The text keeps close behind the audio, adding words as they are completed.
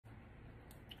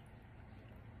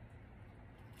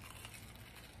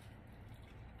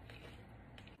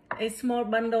a small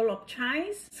bundle of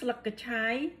chives, slug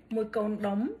chai, mùi con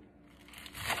đống.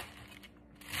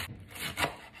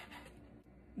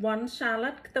 1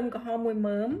 shallot, tôm cà hô mùi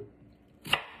mớm.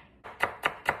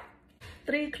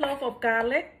 3 cloves of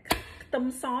garlic,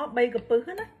 tôm xó, bay cà pứ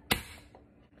hết á.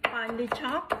 Finely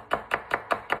chopped.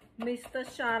 Mr.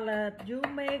 Shallot, you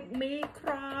make me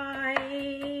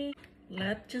cry.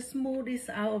 Let's just move this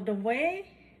out of the way.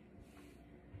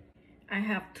 I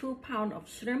have 2 pounds of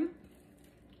shrimp.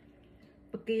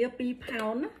 Bạc kia 2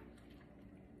 pounds.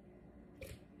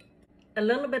 A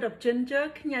little bit of ginger,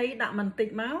 nhảy đạm mặn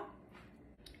tịt máu.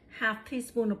 Half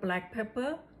teaspoon of black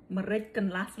pepper, mật cần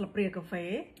lá sập rìa cà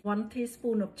phê. 1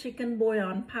 teaspoon of chicken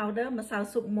bouillon powder, mà sao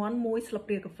sụp món muối sập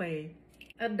rìa cà phê.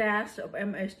 A dash of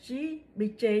MSG,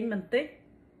 bị chén mặn tịt.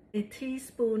 A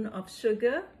teaspoon of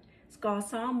sugar, score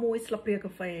xó muối sập rìa cà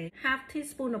phê. Half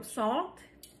teaspoon of salt,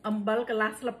 ambal cả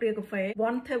lá sập rìa cà phê.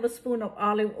 1 tablespoon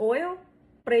of olive oil,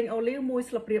 preng olive muối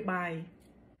sập rìa bài.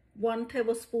 1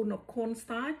 tablespoon of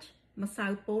cornstarch, mà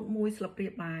sao bột muối sập rìa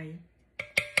bài.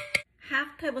 Half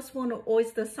tablespoon of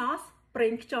oyster sauce,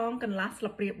 preng chong cần lá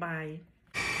sập rìa bài.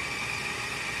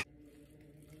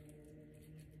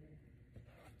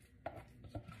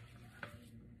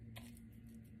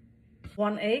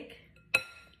 1 egg,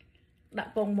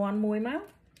 đặt bông món muối máu.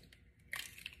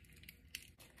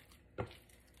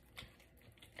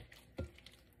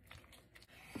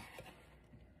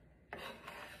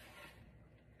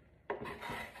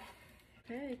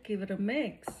 Okay, give it a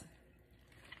mix.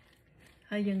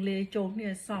 Hay dừng lê trộn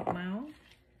như sọt máu.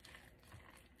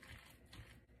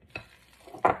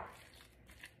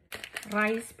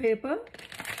 Rice paper.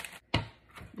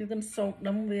 You can soak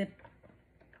them with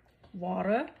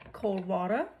water, cold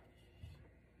water.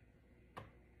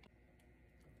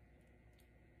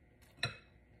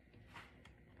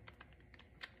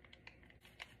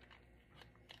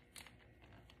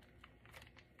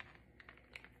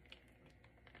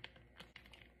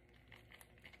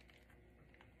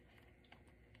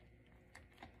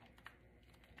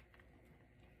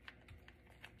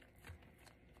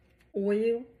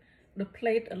 Oil the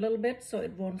plate a little bit so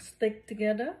it won't stick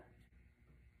together.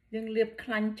 Nhưng liệp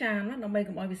khăn chan đó, nó make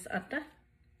them always ớt đó.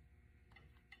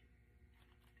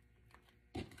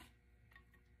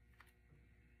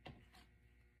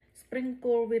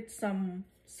 Sprinkle with some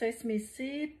sesame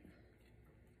seed.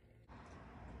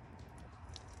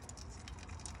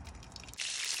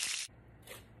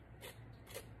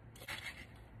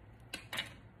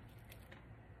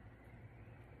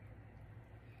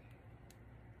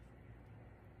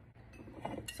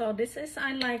 So this is,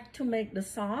 I like to make the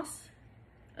sauce.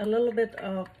 A little bit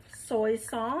of soy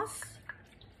sauce.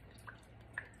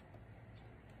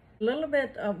 A little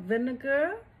bit of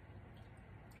vinegar.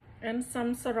 And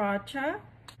some sriracha.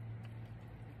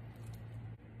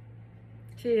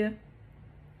 Here.